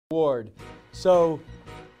award. So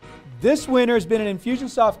this winner has been an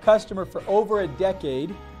Infusionsoft customer for over a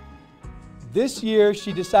decade. This year,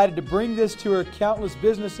 she decided to bring this to her countless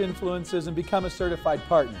business influences and become a certified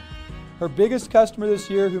partner. Her biggest customer this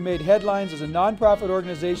year, who made headlines, is a nonprofit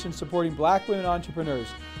organization supporting Black women entrepreneurs.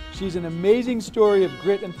 She's an amazing story of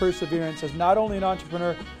grit and perseverance as not only an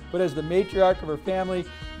entrepreneur, but as the matriarch of her family.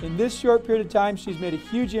 In this short period of time, she's made a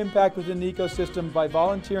huge impact within the ecosystem by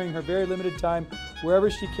volunteering her very limited time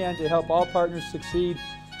wherever she can to help all partners succeed.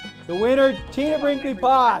 The winner, Tina Brinkley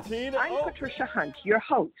Potts. I'm Patricia Hunt, your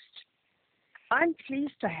host. I'm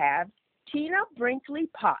pleased to have Tina Brinkley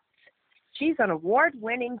Potts. She's an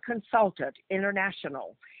award-winning consultant,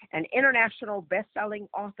 an international best-selling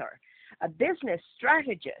author, a business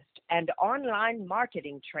strategist, and online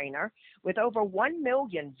marketing trainer with over 1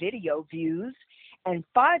 million video views and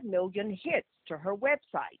 5 million hits to her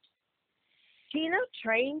website. Tina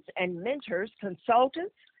trains and mentors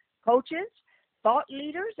consultants, coaches, thought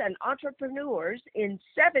leaders, and entrepreneurs in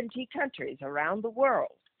 70 countries around the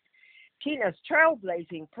world. Tina's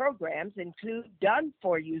trailblazing programs include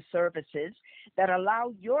done-for-you services that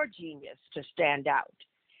allow your genius to stand out.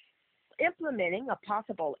 Implementing a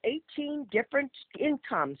possible 18 different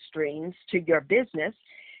income streams to your business,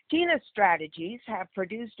 Tina's strategies have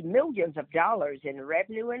produced millions of dollars in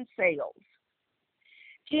revenue and sales.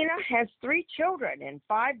 Tina has 3 children and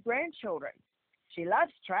 5 grandchildren. She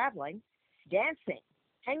loves traveling, dancing,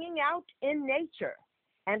 hanging out in nature,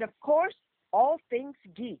 and of course, all things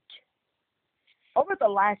geek. Over the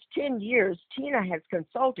last 10 years, Tina has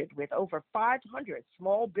consulted with over 500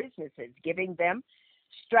 small businesses, giving them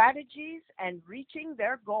strategies and reaching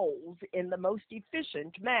their goals in the most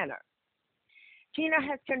efficient manner. Tina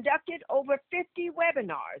has conducted over 50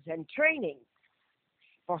 webinars and trainings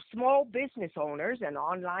for small business owners and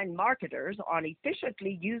online marketers on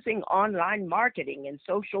efficiently using online marketing and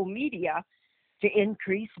social media to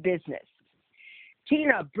increase business.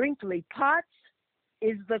 Tina Brinkley Potts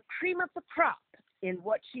is the cream of the crop in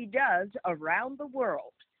what she does around the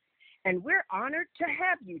world. And we're honored to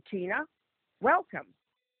have you, Tina. Welcome.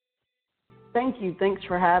 Thank you. Thanks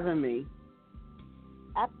for having me.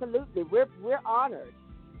 Absolutely. We're honored.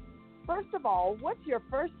 First of all, what's your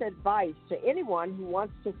first advice to anyone who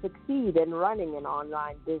wants to succeed in running an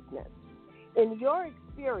online business? In your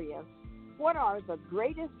experience, what are the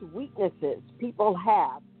greatest weaknesses people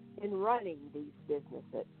have in running these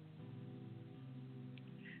businesses?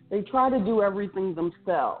 They try to do everything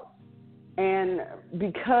themselves. And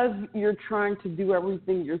because you're trying to do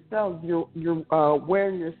everything yourself, you're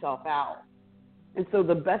wearing yourself out. And so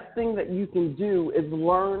the best thing that you can do is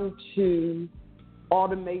learn to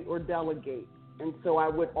automate or delegate. And so I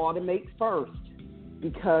would automate first,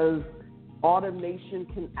 because automation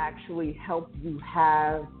can actually help you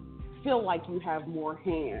feel like you have more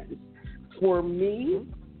hands. For me,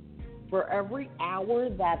 for every hour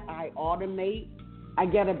that I automate, I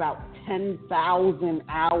get about 10,000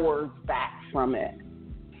 hours back from it.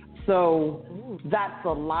 So that's a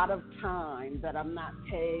lot of time that I'm not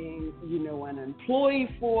paying, an employee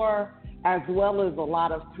for, as well as a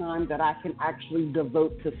lot of time that I can actually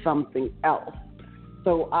devote to something else.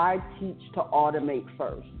 So I teach to automate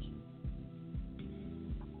first.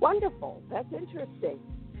 Wonderful. That's interesting.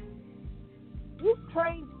 You've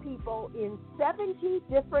trained people in 70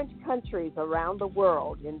 different countries around the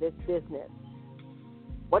world in this business.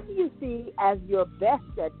 What do you see as your best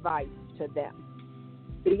advice to them,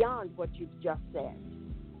 beyond what you've just said?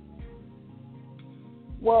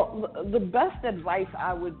 Well, the best advice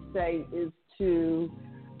I would say is to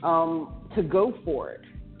go for it.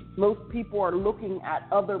 Most people are looking at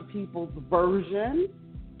other people's version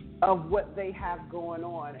of what they have going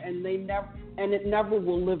on, and it never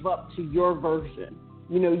will live up to your version.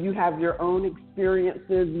 You have your own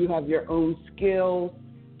experiences, you have your own skills,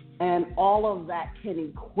 and all of that can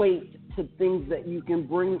equate to things that you can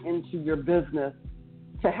bring into your business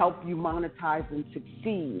to help you monetize and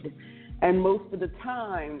succeed. And most of the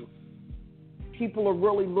time, people are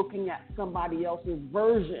really looking at somebody else's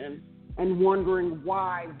version and wondering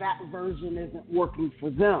why that version isn't working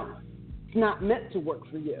for them. It's not meant to work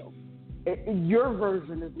for you. Your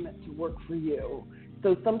version is meant to work for you.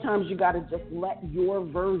 So sometimes you got to just let your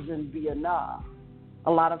version be enough.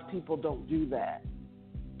 A lot of people don't do that.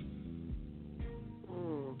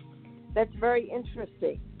 That's very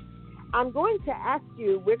interesting. I'm going to ask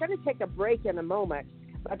you, we're going to take a break in a moment,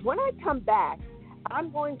 but when I come back,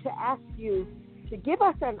 I'm going to ask you to give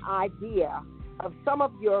us an idea of some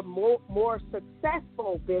of your more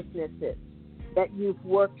successful businesses that you've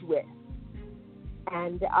worked with.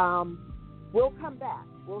 And we'll come back.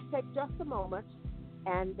 We'll take just a moment,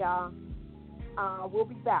 and we'll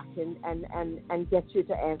be back and get you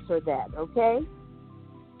to answer that, okay?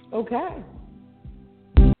 Okay.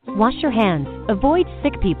 Wash your hands. Avoid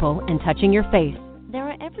sick people and touching your face. There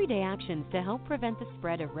are everyday actions to help prevent the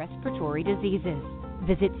spread of respiratory diseases.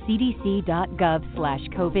 Visit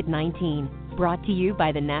cdc.gov/COVID-19. Brought to you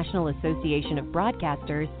by the National Association of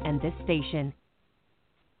Broadcasters and this station.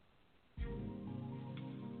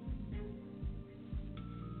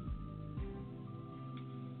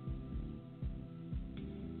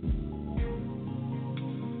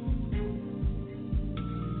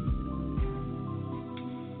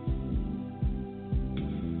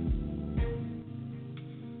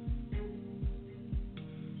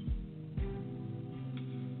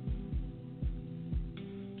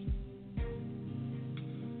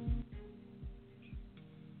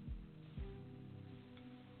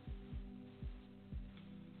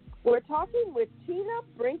 We're talking with Tina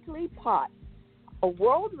Brinkley Potts, a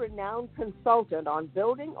world-renowned consultant on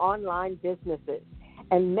building online businesses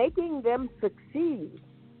and making them succeed.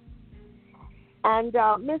 And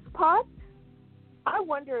Ms. Potts, I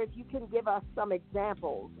wonder if you can give us some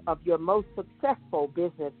examples of your most successful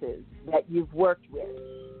businesses that you've worked with,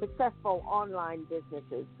 successful online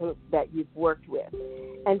businesses that you've worked with,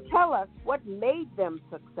 and tell us what made them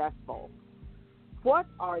successful. What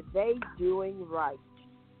are they doing right?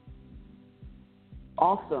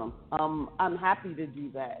 Awesome. I'm happy to do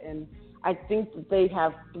that. And I think that they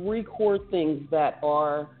have three core things that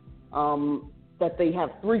they have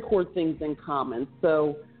three core things in common.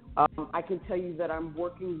 So I can tell you that I'm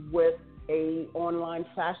working with a online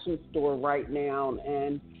fashion store right now,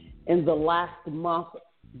 and in the last month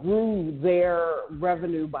grew their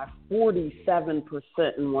revenue by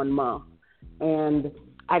 47% in 1 month. And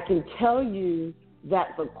I can tell you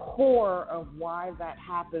that the core of why that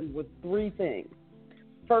happened was three things.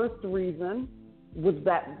 First reason was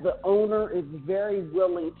that the owner is very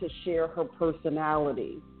willing to share her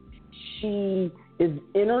personality. She is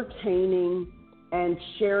entertaining and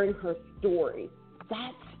sharing her story.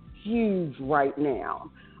 That's huge right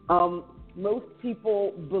now. Most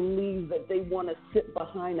people believe that they want to sit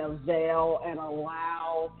behind a veil and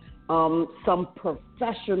allow some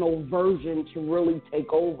professional version to really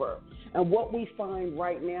take over. And what we find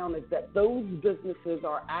right now is that those businesses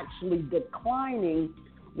are actually declining,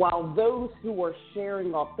 while those who are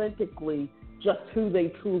sharing authentically just who they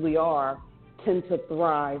truly are tend to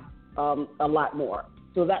thrive a lot more.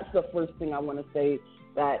 So that's the first thing I want to say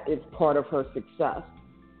that is part of her success.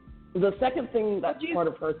 The second thing that's part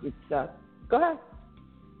of her success. Go ahead.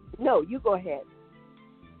 No, you go ahead.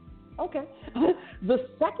 Okay. The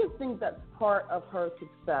second thing that's part of her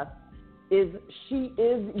success is she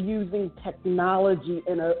is using technology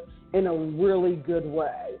in a really good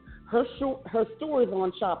way. Her store is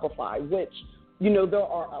on Shopify, which, there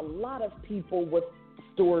are a lot of people with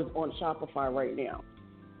stores on Shopify right now.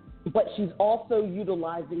 But she's also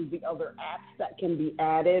utilizing the other apps that can be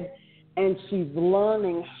added, and she's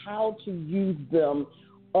learning how to use them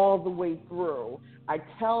all the way through. I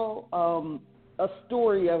tell a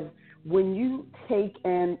story of when you take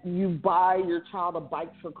and you buy your child a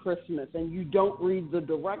bike for Christmas and you don't read the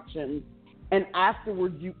directions, and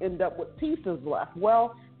afterwards you end up with pieces left.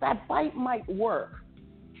 Well, that bike might work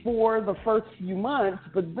for the first few months,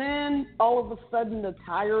 but then all of a sudden the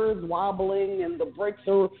tire is wobbling and the brakes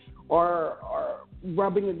are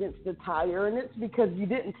rubbing against the tire, and it's because you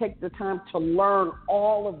didn't take the time to learn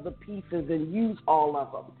all of the pieces and use all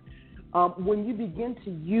of them. When you begin to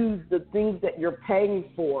use the things that you're paying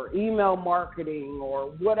for, email marketing or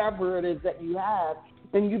whatever it is that you have,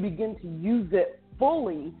 and you begin to use it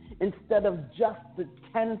fully instead of just the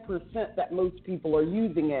 10% that most people are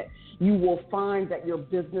using it, you will find that your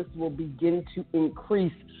business will begin to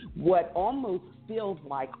increase what almost feels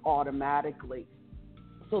like automatically.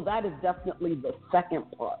 So that is definitely the second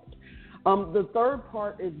part. The third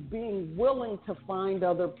part is being willing to find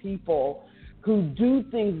other people who do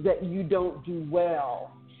things that you don't do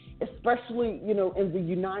well. Especially, in the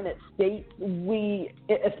United States,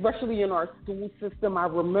 especially in our school system, I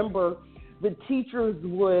remember the teachers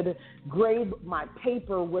would grade my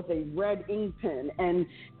paper with a red ink pen, and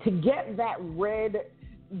to get that red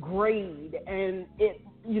grade, and it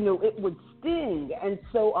would sting. And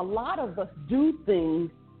so a lot of us do things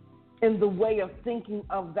in the way of thinking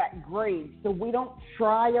of that grade. So we don't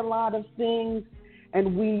try a lot of things,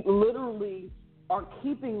 and we literally are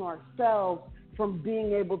keeping ourselves from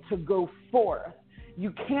being able to go forth.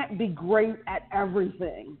 You can't be great at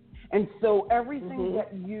everything. And so everything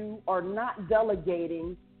that you are not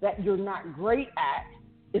delegating, that you're not great at,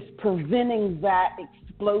 is preventing that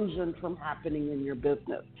explosion from happening in your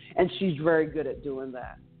business. And she's very good at doing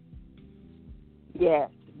that. Yes,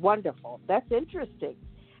 wonderful. That's interesting.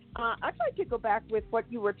 I'd like to go back with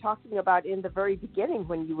what you were talking about in the very beginning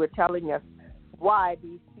when you were telling us why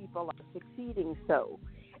these people are succeeding so.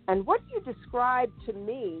 And what you described to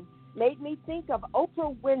me made me think of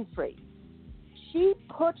Oprah Winfrey. She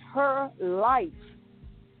put her life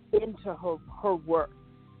into her work.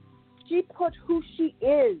 She put who she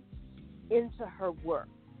is into her work.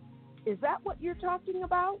 Is that what you're talking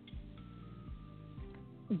about?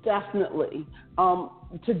 Definitely.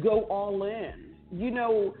 To go all in. You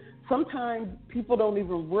know, sometimes people don't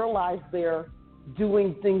even realize they're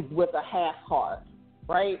doing things with a half heart,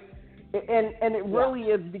 right? And it really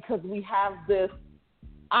is because we have this,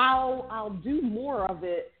 I'll do more of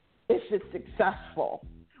it if it's successful.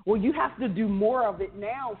 Well, you have to do more of it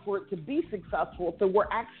now for it to be successful. So we're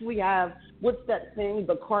actually have, what's that saying,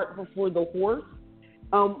 the cart before the horse?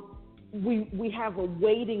 We have a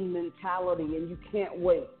waiting mentality, and you can't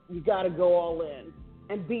wait. You got to go all in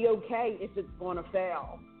and be okay if it's going to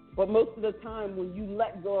fail. But most of the time when you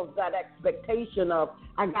let go of that expectation of,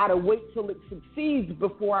 I got to wait till it succeeds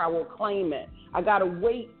before I will claim it. I got to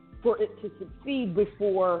wait for it to succeed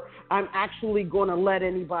before I'm actually going to let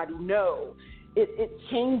anybody know. It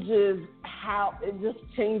changes it just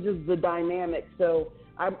changes the dynamic. So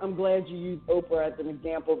I'm glad you used Oprah as an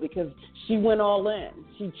example because she went all in.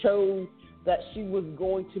 She chose that she was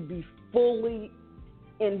going to be fully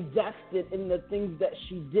invested in the things that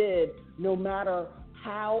she did, no matter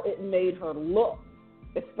how it made her look,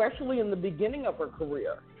 especially in the beginning of her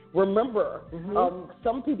career. Remember,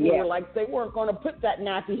 some people were like, they weren't going to put that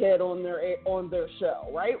nappy head on their show,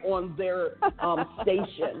 right, on their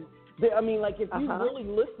station. I mean, like, if you really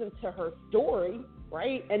listen to her story,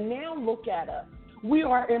 right, and now look at us. We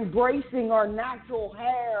are embracing our natural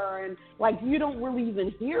hair, and, like, you don't really even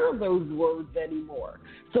hear those words anymore.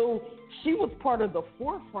 So she was part of the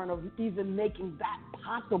forefront of even making that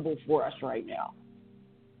possible for us right now.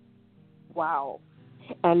 Wow.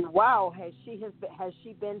 And wow, has she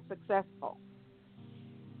been successful?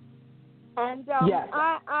 And yes.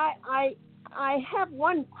 I have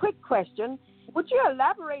one quick question. Would you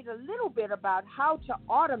elaborate a little bit about how to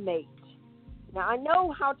automate? Now, I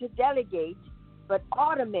know how to delegate, but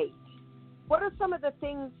automate. What are some of the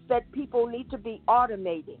things that people need to be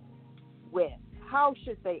automating with? How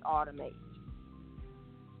should they automate?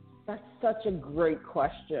 That's such a great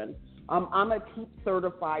question. I'm a Keep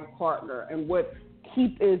certified partner, and what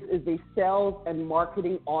Keep is a sales and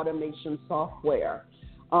marketing automation software.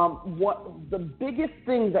 What the biggest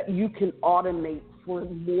thing that you can automate for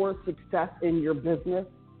more success in your business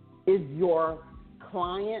is your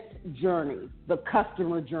client journey, the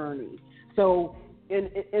customer journey. So in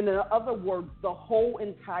other words, the whole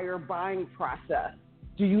entire buying process.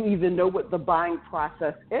 Do you even know what the buying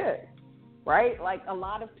process is? Right? Like, a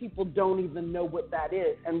lot of people don't even know what that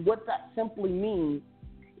is. And what that simply means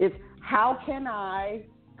is, how can I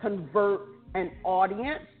convert an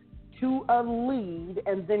audience to a lead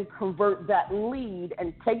and then convert that lead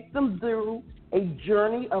and take them through a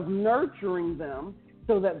journey of nurturing them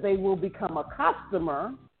so that they will become a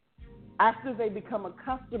customer. After they become a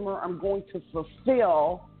customer, I'm going to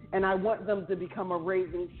fulfill, and I want them to become a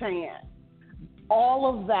raving fan.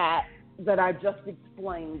 All of that I just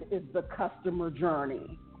explained is the customer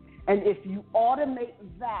journey. And if you automate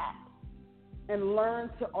that and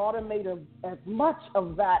learn to automate as much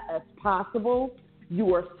of that as possible,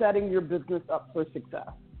 you are setting your business up for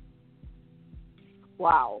success.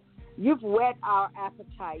 Wow. You've whet our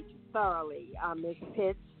appetite thoroughly, Ms.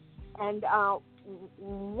 Pitts. And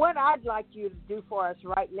what I'd like you to do for us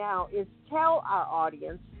right now is tell our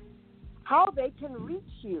audience how they can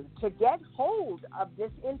reach you to get hold of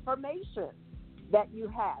this information that you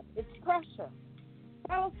have. It's precious.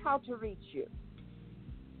 Tell us how to reach you.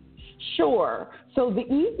 Sure. So the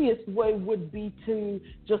easiest way would be to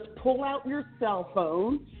just pull out your cell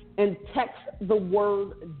phone and text the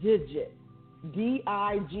word digit,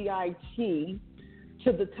 DIGIT,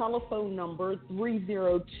 to the telephone number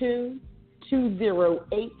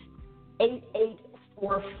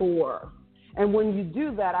 302-208-8844. And when you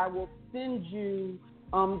do that, I will send you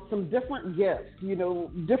some different gifts,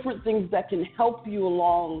 different things that can help you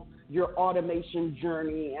along your automation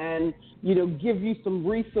journey and, give you some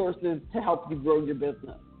resources to help you grow your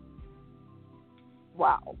business.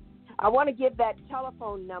 Wow. I want to give that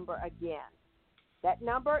telephone number again. That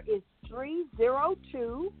number is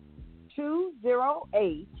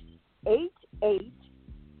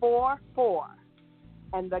 302-208-8844.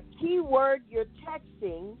 And the key word you're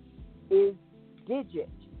texting is digit.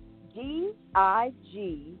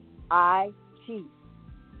 DIGIT. I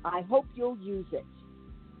hope you'll use it.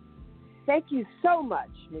 Thank you so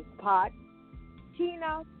much, Ms. Potts.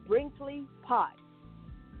 Tina Brinkley Potts.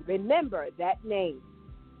 Remember that name.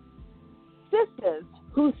 Sisters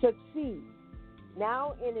Who Succeed,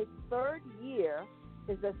 now in its third year,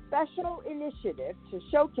 is a special initiative to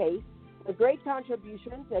showcase the great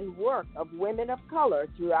contributions and work of women of color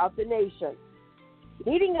throughout the nation.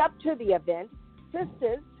 Leading up to the event,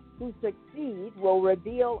 Sisters Who Succeed will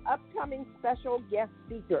reveal upcoming special guest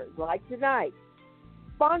speakers like tonight,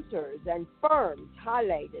 sponsors and firms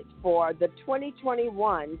highlighted for the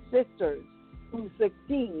 2021 Sisters Who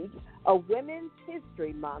Succeed, a Women's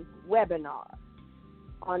History Month webinar.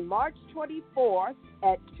 On March 24th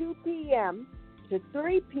at 2 p.m. to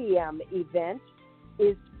 3 p.m. event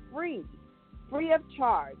is free of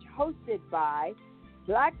charge, hosted by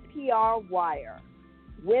Black PR Wire,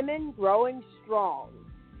 Women Growing Strong,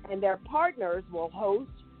 and their partners will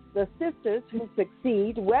host the Sisters Who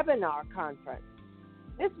Succeed webinar conference.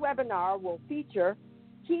 This webinar will feature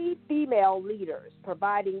key female leaders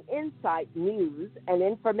providing insight, news, and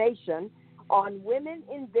information on women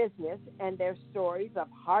in business and their stories of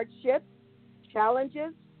hardship,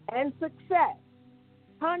 challenges, and success.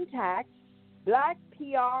 Contact Black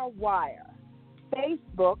PR Wire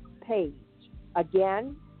Facebook page.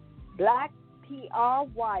 Again, Black PR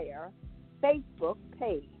Wire Facebook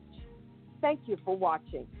page. Thank you for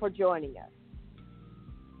watching, for joining us.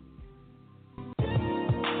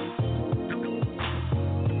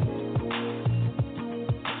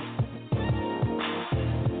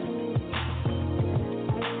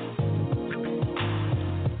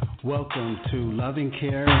 Welcome to Loving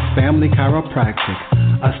Care Family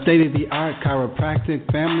Chiropractic, a state-of-the-art chiropractic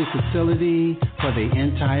family facility for the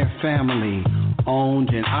entire family, owned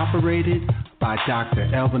and operated by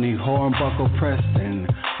Dr. Albany Hornbuckle Preston.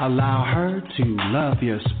 Allow her to love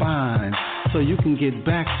your spine so you can get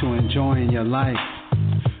back to enjoying your life.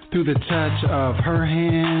 Through the touch of her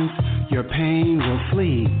hands, your pain will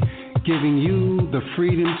flee, giving you the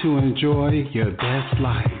freedom to enjoy your best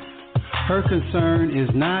life. Her concern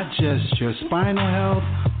is not just your spinal health,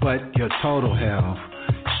 but your total health.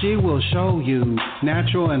 She will show you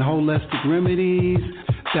natural and holistic remedies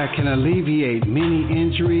that can alleviate many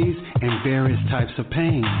injuries and various types of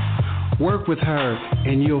pain. Work with her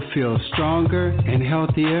and you'll feel stronger and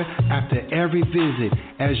healthier after every visit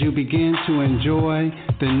as you begin to enjoy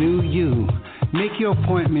the new you. Make your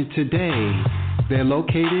appointment today. They're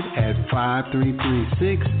located at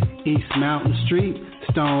 5336 East Mountain Street,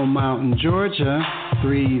 Stone Mountain, Georgia,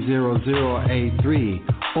 30083,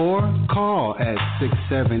 or call at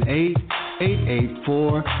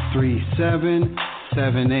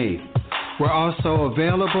 678-884-3778. We're also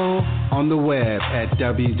available on the web at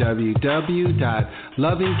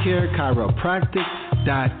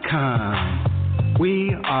www.lovingcarechiropractic.com.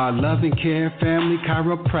 We are Loving Care Family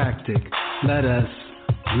Chiropractic. Let us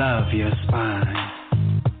love your spine.